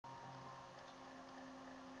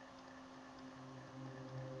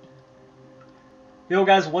Yo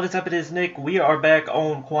guys, what is up? It is Nick. We are back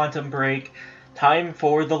on Quantum Break. Time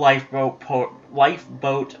for the Lifeboat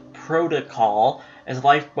Protocol. As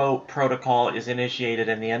Lifeboat Protocol is initiated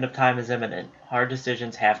and the end of time is imminent, hard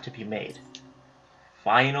decisions have to be made.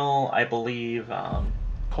 Final, I believe,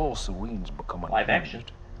 Paul Serene's become live action.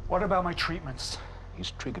 What about my treatments?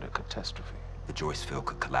 He's triggered a catastrophe. The Joyce field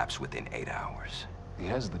could collapse within 8 hours. He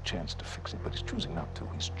has the chance to fix it, but he's choosing not to.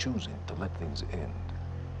 He's choosing to let things end.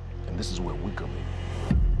 And this is where we come in.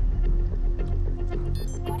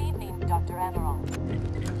 Good evening, Dr. Amaral.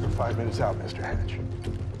 We're 5 minutes out, Mr. Hatch.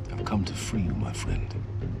 I've come to free you, my friend.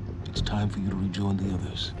 It's time for you to rejoin the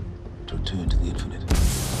others, to return to the infinite.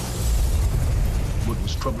 What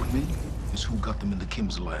was troubling me is who got them into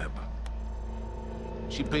Kim's lab.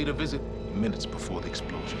 She paid a visit minutes before the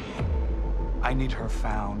explosion. I need her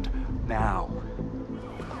found now.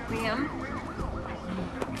 Liam?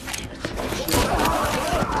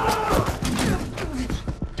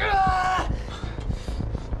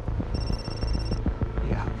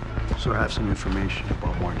 Yeah, so I have some information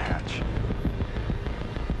about Warren Hatch.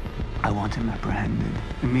 I want him apprehended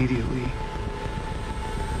immediately.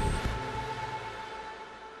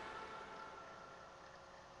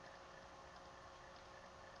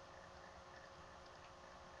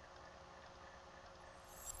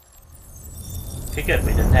 Okay, good.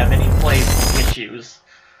 We didn't have any play issues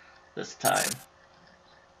this time.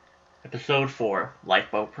 Episode 4,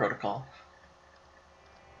 Lifeboat Protocol.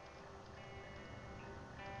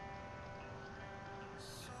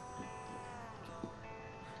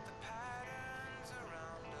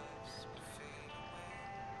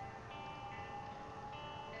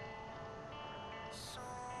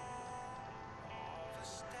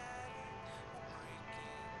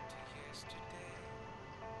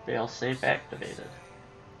 Failsafe activated.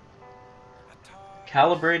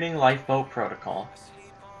 Calibrating Lifeboat Protocol.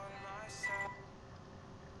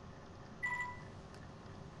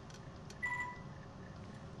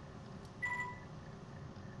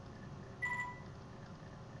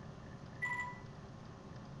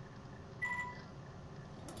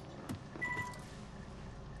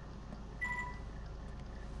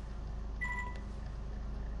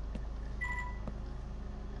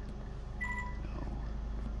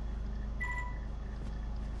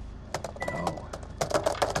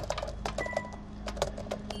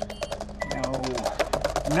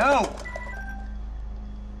 No!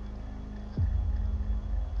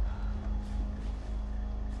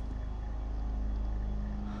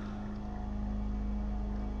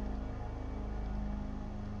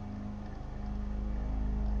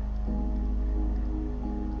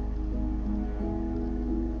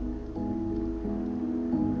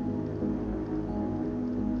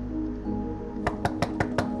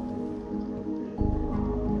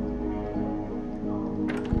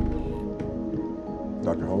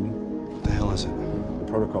 Dr. Holden? What the hell is it? The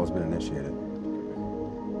protocol has been initiated.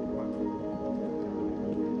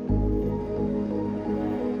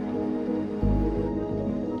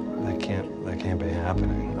 That can't be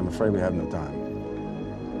happening. I'm afraid we have no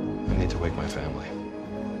time. I need to wake my family.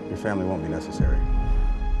 Your family won't be necessary.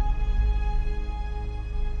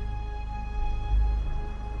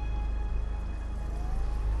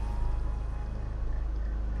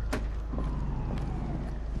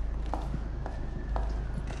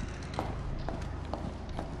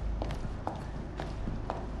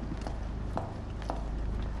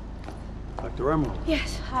 Dr. Emerald,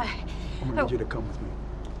 Yes, hi. I'm gonna need you to come with me.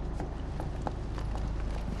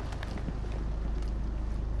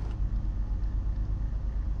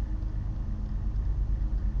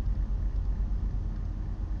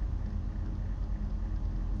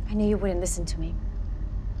 I knew you wouldn't listen to me.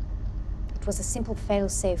 It was a simple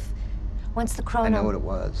fail-safe. Once the chrono... I know what it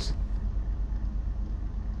was.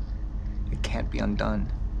 It can't be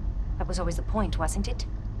undone. That was always the point, wasn't it?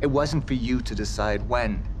 It wasn't for you to decide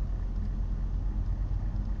when.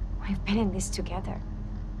 We've been in this together.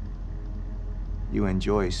 You and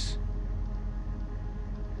Joyce.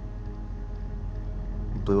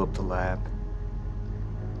 You blew up the lab.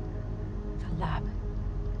 The lab.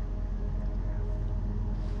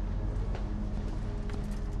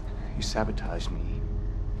 You sabotaged me.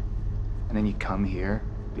 And then you come here,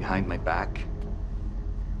 behind my back.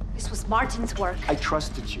 This was Martin's work. I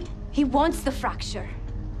trusted you. He wants the fracture.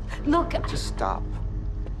 Look, Just stop.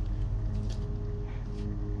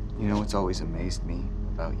 You know what's always amazed me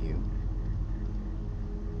about you?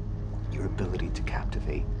 Your ability to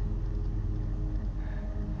captivate.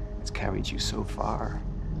 It's carried you so far.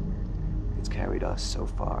 It's carried us so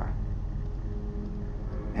far.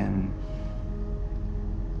 And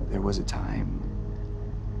there was a time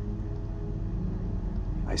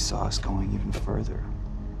I saw us going even further.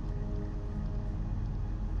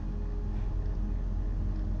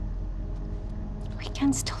 We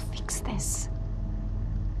can still fix this.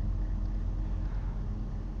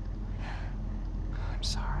 I'm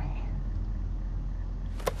sorry.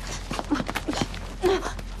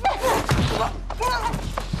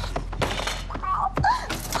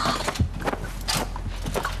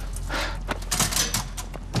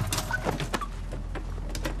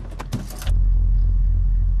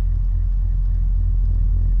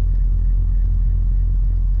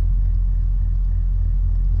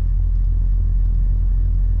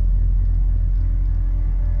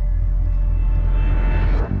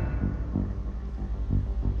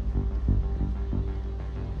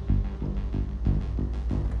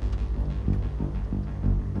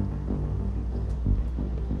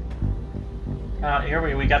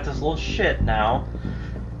 Here we got this little shit now.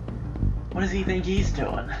 What does he think he's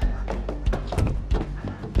doing?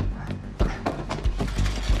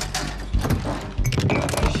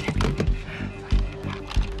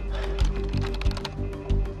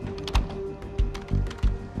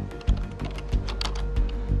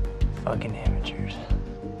 Fucking amateurs.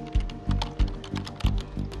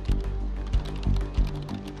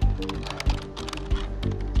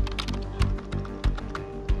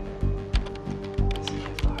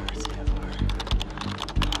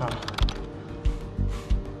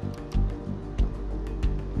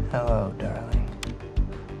 Hello, darling.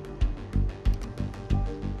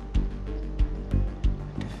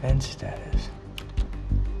 Defense status.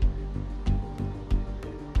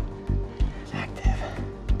 Active.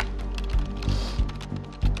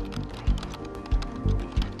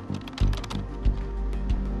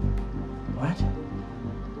 What?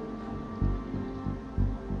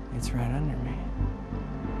 It's right under me.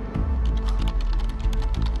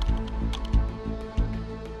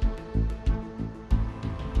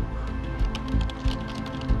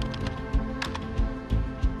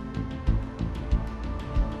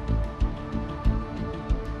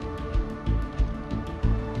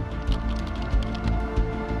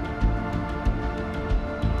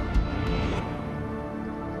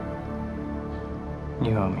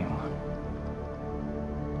 You owe me one.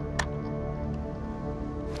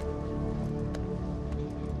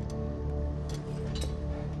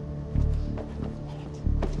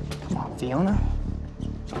 Come on, Fiona.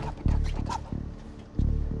 Pick up, pick up, pick up.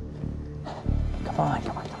 Come on,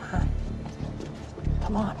 come on, come on.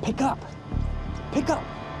 Come on, pick up. Pick up.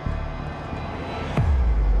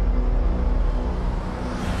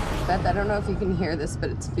 Beth, I don't know if you can hear this, but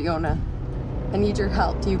it's Fiona. I need your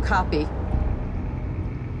help. Do you copy?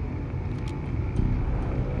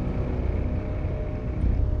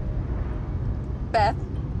 Beth,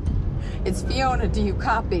 it's Fiona. Do you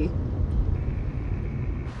copy?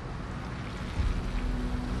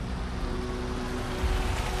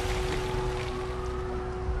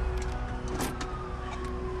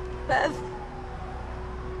 Beth,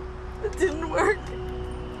 it didn't work.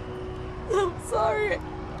 I'm sorry.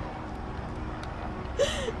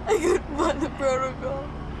 I couldn't find the protocol.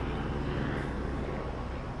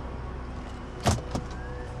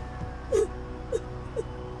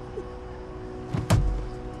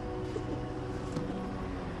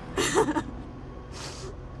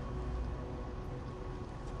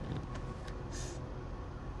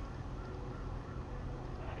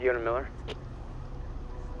 Fiona Miller?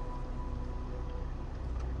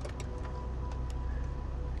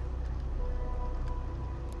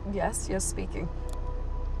 Yes, speaking.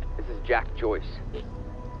 This is Jack Joyce.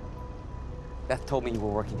 Beth told me you were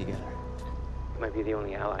working together. You might be the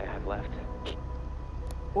only ally I have left.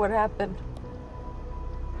 What happened?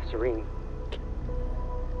 Serene.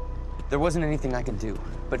 There wasn't anything I could do,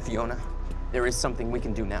 but Fiona, there is something we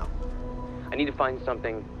can do now. I need to find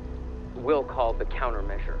something Will called the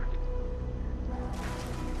countermeasure.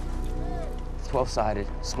 It's 12-sided,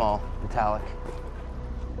 small, metallic.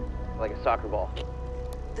 Like a soccer ball.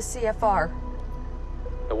 The CFR.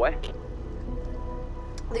 The what?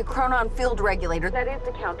 The chronon field regulator. That is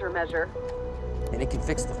the countermeasure. And it can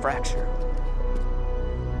fix the fracture.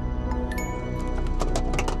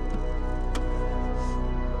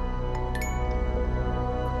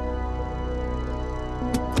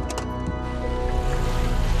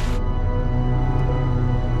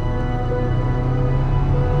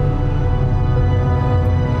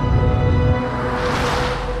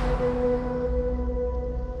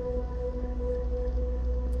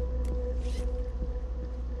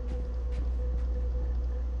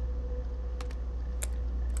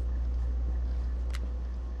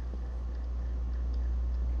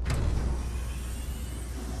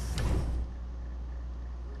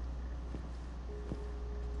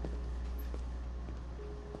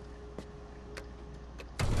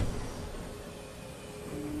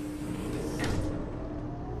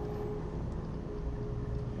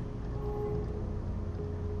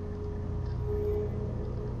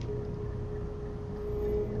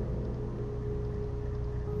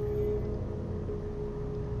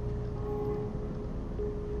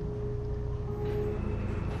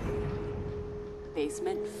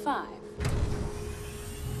 Basement 5.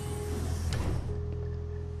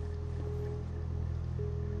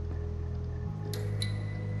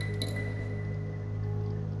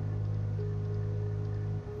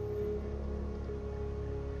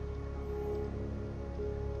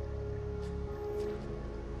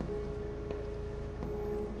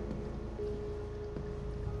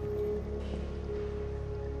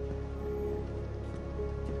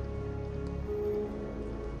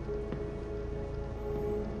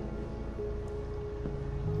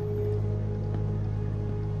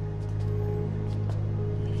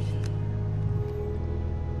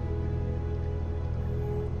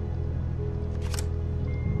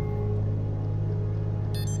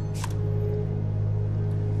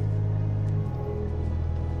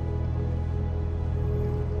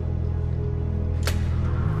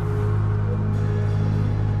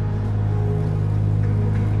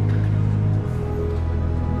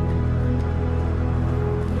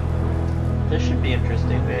 This should be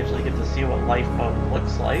interesting. We actually get to see what Lifeboat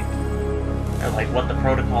looks like. Or like what the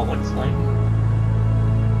protocol looks like.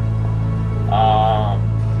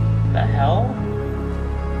 The hell?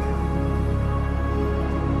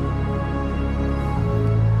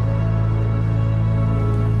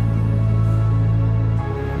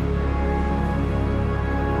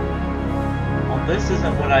 Well, this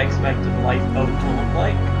isn't what I expected Lifeboat to look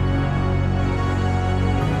like.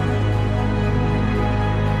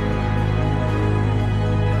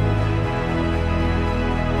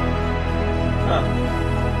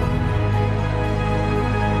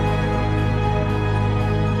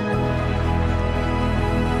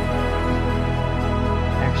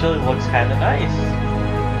 Actually looks kind of nice.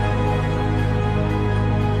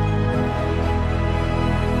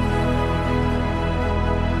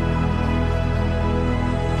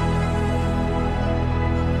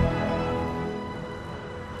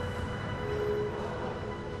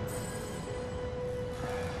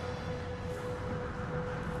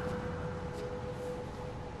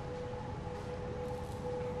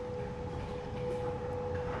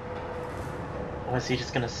 Was he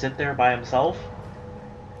just gonna sit there by himself?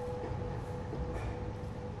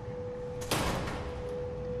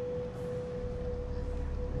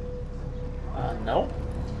 No.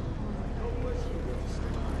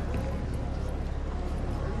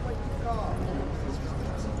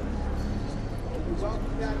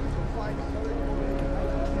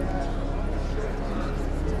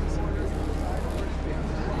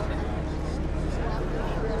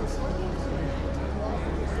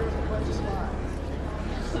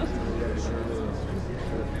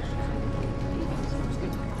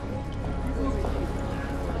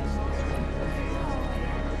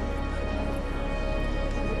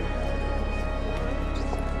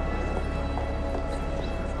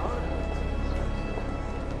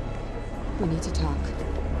 We need to talk.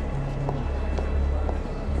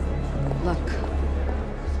 Look,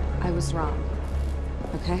 I was wrong,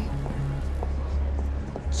 okay?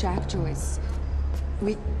 Jack Joyce,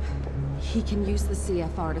 he can use the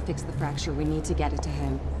CFR to fix the fracture. We need to get it to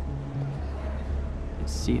him.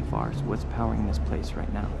 CFR's what's powering this place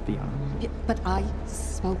right now, Fiona. Yeah, but I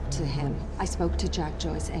spoke to him. I spoke to Jack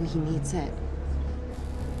Joyce, and he needs it.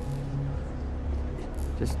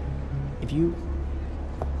 Just, if you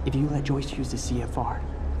let Joyce use the CFR,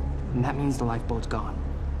 then that means the lifeboat's gone.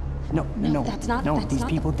 No, that's not these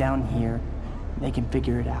people down here, they can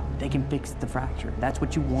figure it out. They can fix the fracture. That's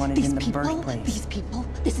what you wanted in the first place. These people,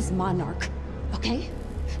 this is Monarch, okay?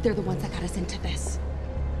 They're the ones that got us into this.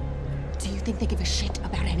 Do you think they give a shit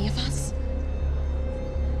about any of us?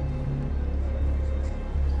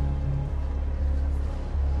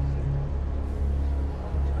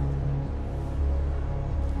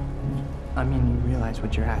 I mean, you realize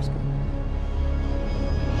what you're asking.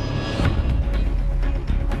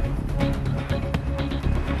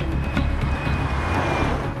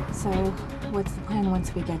 So, what's the plan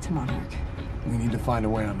once we get to Monarch? We need to find a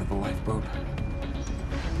way onto the lifeboat.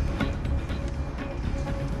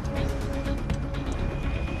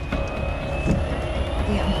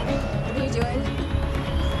 Yeah. What are you doing?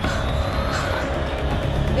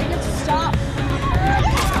 They need to stop!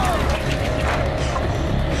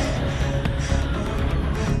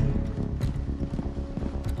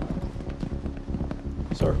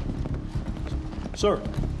 Sir,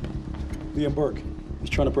 Liam Burke. He's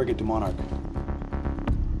trying to break into Monarch.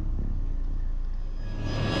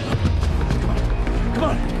 Come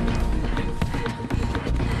on!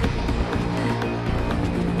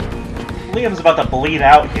 Liam's about to bleed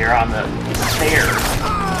out here on the stairs.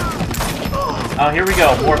 Oh, here we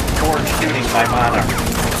go. More shooting by Monarch.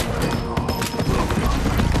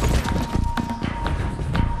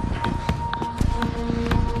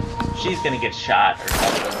 she's gonna get shot or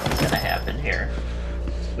something's gonna happen here.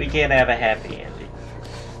 We can't have a happy ending.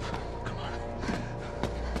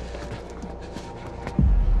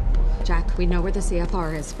 Jack, we know where the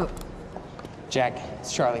CFR is, but... Jack,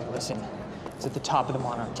 it's Charlie. Listen, it's at the top of the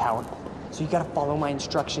Monarch Tower. So you gotta follow my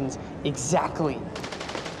instructions exactly.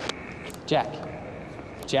 Jack.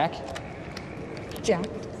 Jack? Jack?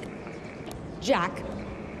 Jack?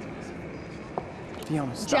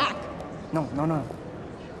 Fiona, stop. Jack! No.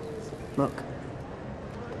 Look.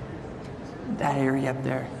 That area up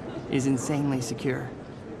there is insanely secure.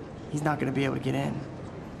 He's not gonna be able to get in.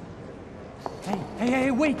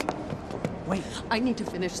 Hey, wait! Wait. I need to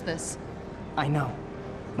finish this. I know,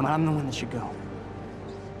 but I'm the one that should go.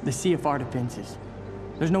 The CFR defenses.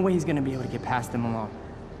 There's no way he's gonna be able to get past them alone.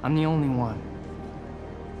 I'm the only one.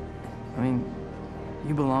 I mean,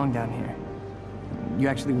 you belong down here. You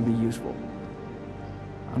actually would be useful.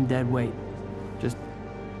 I'm dead weight.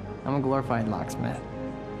 I'm a glorified locksmith.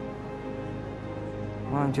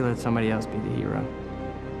 Why don't you let somebody else be the hero?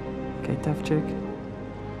 Okay, tough chick?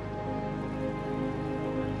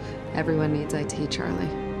 Everyone needs IT, Charlie.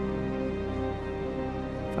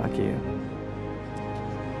 Fuck you.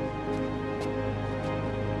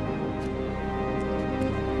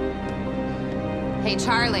 Hey,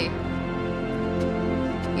 Charlie.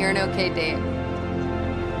 You're an okay date.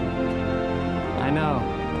 I know.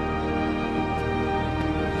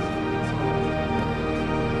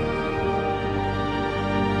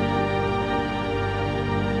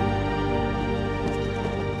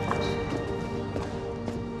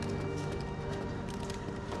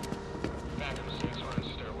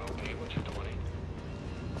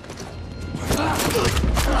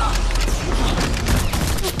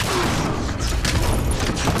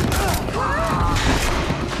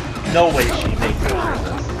 No way she makes it through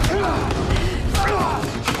this.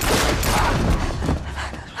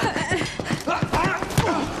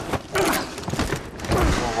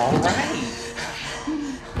 Well, alright.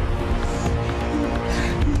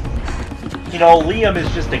 You know, Liam is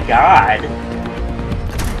just a god.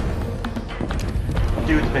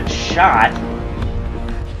 Dude's been shot.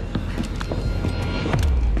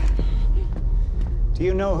 Do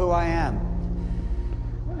you know who I am?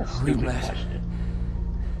 What a stupid question.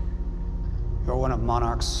 You're one of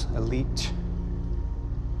Monarch's elite.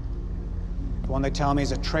 The one they tell me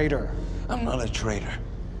is a traitor. I'm not a traitor.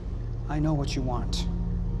 I know what you want.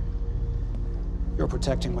 You're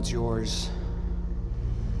protecting what's yours.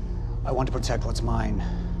 I want to protect what's mine.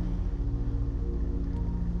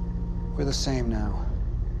 We're the same now.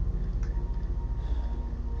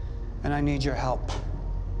 And I need your help.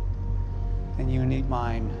 And you need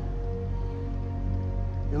mine.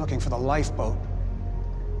 You're looking for the lifeboat.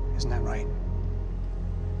 Isn't that right?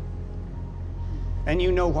 And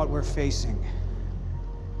you know what we're facing.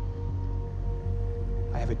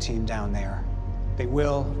 I have a team down there. They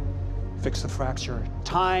will fix the fracture.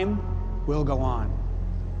 Time will go on.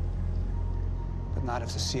 But not if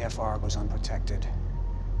the CFR goes unprotected.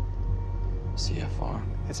 CFR?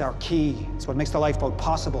 It's our key. It's what makes the lifeboat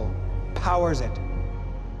possible. Powers it.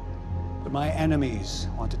 But my enemies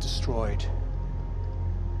want it destroyed.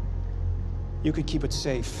 You could keep it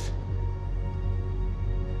safe.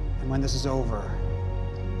 And when this is over,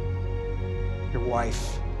 your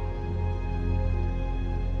wife,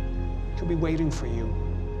 she'll be waiting for you.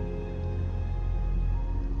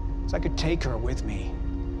 So I could take her with me.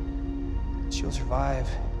 She'll survive.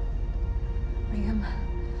 Liam,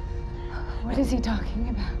 what is he talking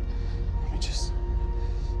about?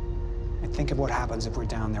 I think of what happens if we're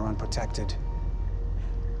down there unprotected.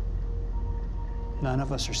 None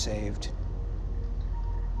of us are saved.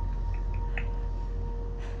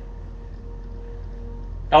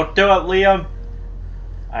 Don't do it, Liam!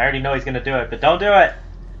 I already know he's gonna do it, but don't do it!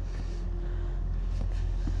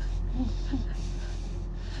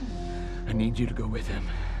 I need you to go with him.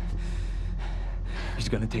 He's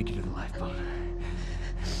gonna take you to the lifeboat.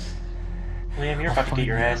 Liam, you're about to get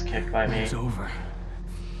your ass kicked by me. It's over.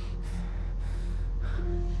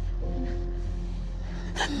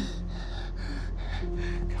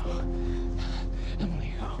 Go.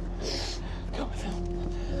 Emily, go. Go with him.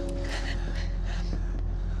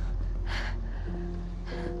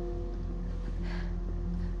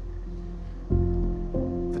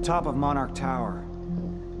 At the top of Monarch Tower,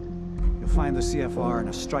 you'll find the CFR in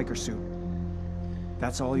a striker suit.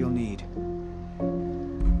 That's all you'll need.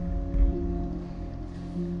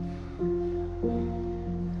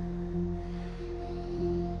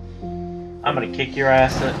 I'm gonna kick your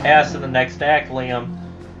ass in the next act, Liam.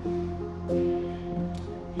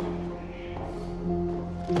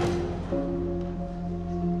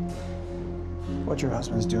 What's your your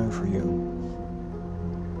husband's doing for you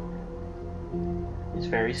He's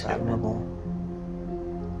very is stupid. admirable.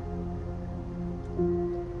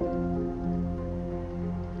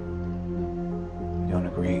 You don't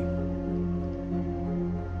agree?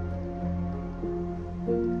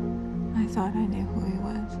 I thought I knew who he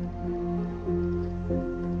was.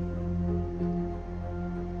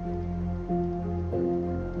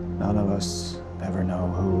 None of us ever know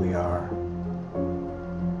who we are.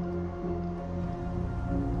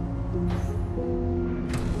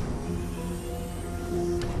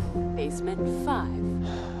 Basement 5.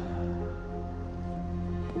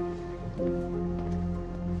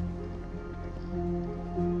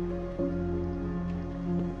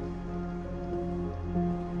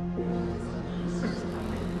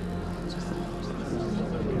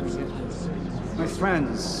 My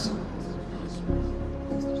friends,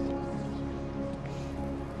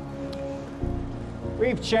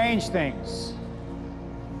 we've changed things.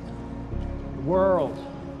 The world,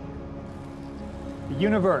 the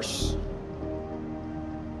universe.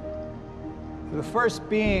 We're the first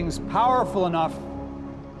beings powerful enough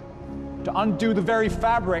to undo the very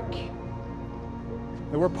fabric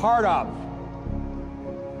that we're part of.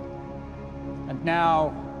 And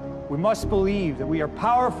now, we must believe that we are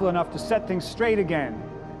powerful enough to set things straight again.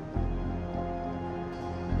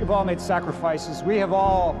 We've all made sacrifices. We have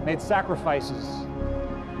all made sacrifices.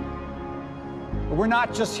 But we're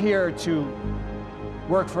not just here to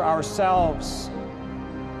work for ourselves.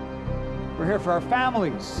 We're here for our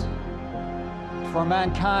families, for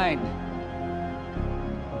mankind.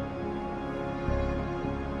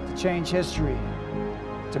 To change history,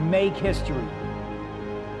 to make history.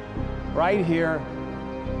 Right here,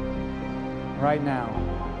 right now.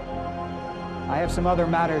 I have some other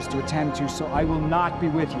matters to attend to, so I will not be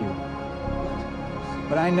with you.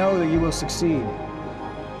 But I know that you will succeed.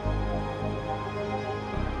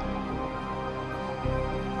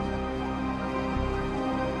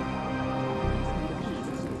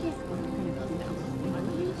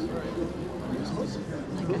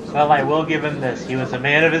 Well, I will give him this. He was a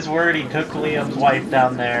man of his word. He took Liam's wife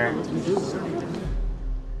down there.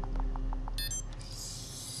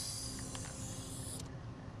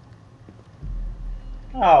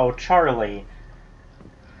 Oh, Charlie.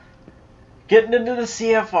 Getting into the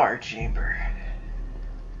CFR chamber.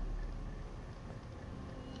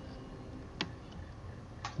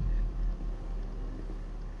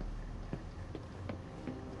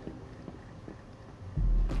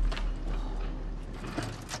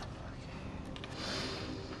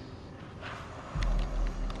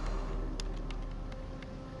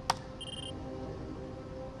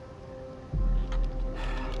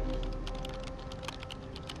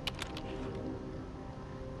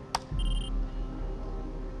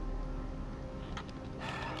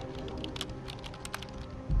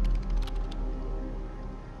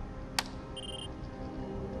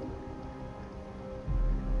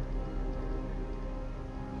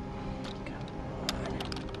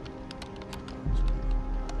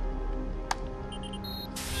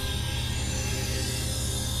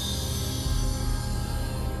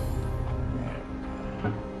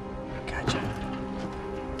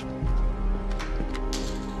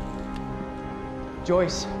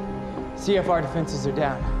 Joyce, CFR defenses are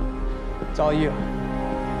down. It's all you.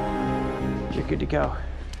 You're good to go.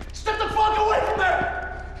 Step the fuck away from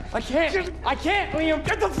there! I can't, Liam!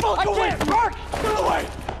 Get the fuck away! Mark! Get away!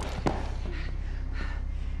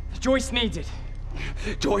 Joyce needs it.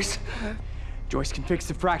 Joyce? Joyce can fix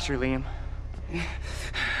the fracture, Liam.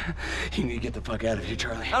 You need to get the fuck out of here,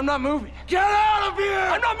 Charlie. I'm not moving. Get out of here!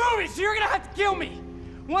 I'm not moving, so you're gonna have to kill me.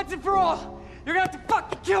 Once and for all, you're gonna have to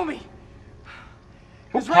fucking kill me.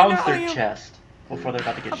 Who pounds their chest before they're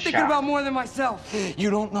about to get I'm shot? thinking about more than myself. You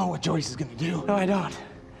don't know what Joyce is gonna do. No, I don't.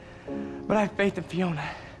 But I have faith in Fiona.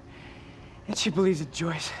 And she believes in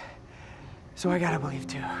Joyce. So I gotta believe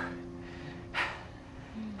too.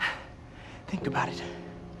 Think about it.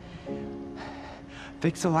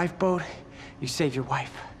 Fix the lifeboat, you save your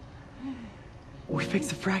wife. We fix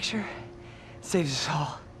the fracture, it saves us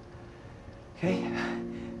all. Okay?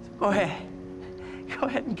 So go ahead. Go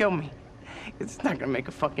ahead and kill me. It's not gonna make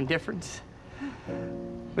a fucking difference.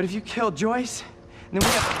 But if you kill Joyce, then we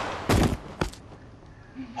have...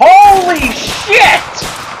 Holy shit!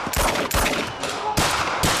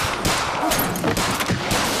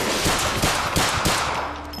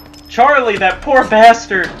 Charlie, that poor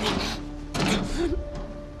bastard!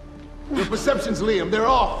 Your perceptions, Liam, they're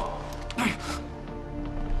off.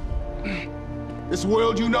 This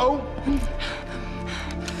world you know,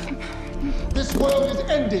 this world is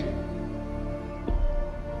ending.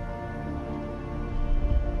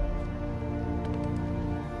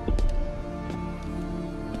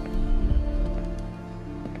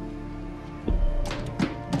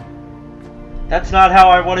 That's not how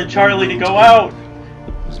I wanted Charlie to go out.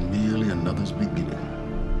 It was merely another's beginning.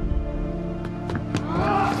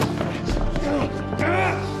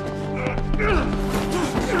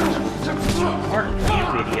 Martin,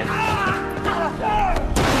 you idiot.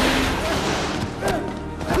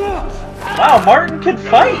 Wow, Martin can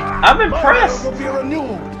fight. I'm impressed. My world will be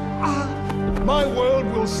renewed. My world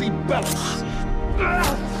will see better.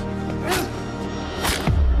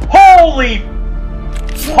 Holy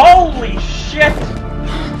shit!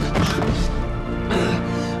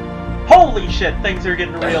 Holy shit, things are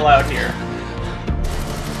getting real out here.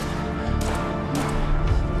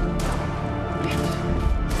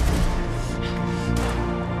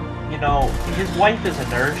 You know, his wife is a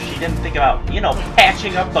nurse. She didn't think about, you know,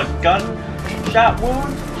 patching up a gunshot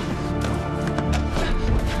wound.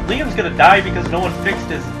 Liam's gonna die because no one fixed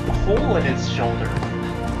his hole in his shoulder.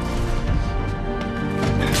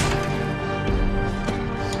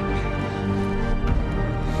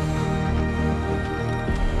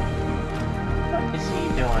 What is he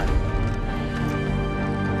doing?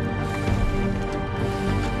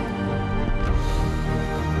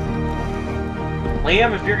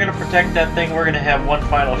 Liam, if you're gonna protect that thing, we're gonna have one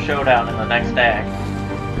final showdown in the next act.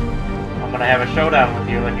 I'm gonna have a showdown with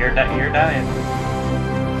you, and you're dying.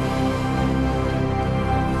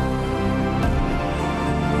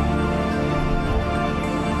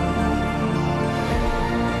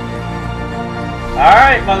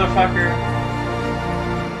 Alright, motherfucker.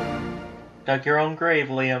 Dug your own grave,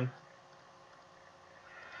 Liam.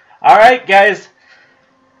 Alright, guys.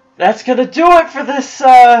 That's gonna do it for this,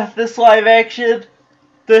 this live action.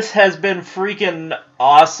 This has been freaking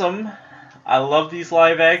awesome. I love these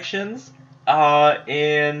live actions. Oh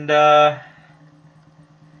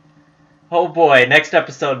boy, next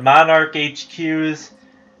episode, Monarch HQ.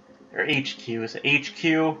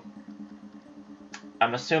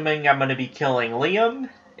 I'm assuming I'm gonna be killing Liam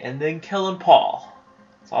and then killing Paul.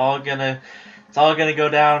 It's all gonna go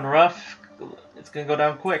down rough. It's gonna go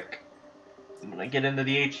down quick. I'm gonna get into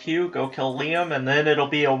the HQ, go kill Liam, and then it'll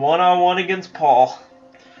be a one-on-one against Paul.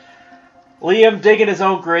 Liam digging his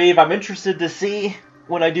own grave. I'm interested to see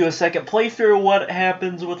when I do a second playthrough what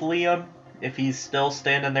happens with Liam. If he's still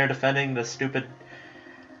standing there defending the stupid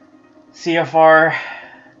CFR.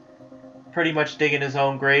 Pretty much digging his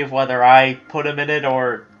own grave, whether I put him in it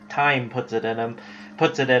or time puts it in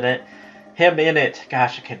it. Him in it.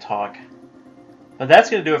 Gosh, I can't talk. But that's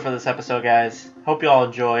going to do it for this episode, guys. Hope you all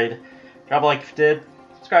enjoyed. Drop a like if you did.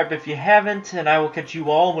 Subscribe if you haven't, and I will catch you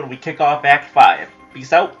all when we kick off Act 5.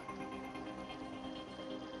 Peace out.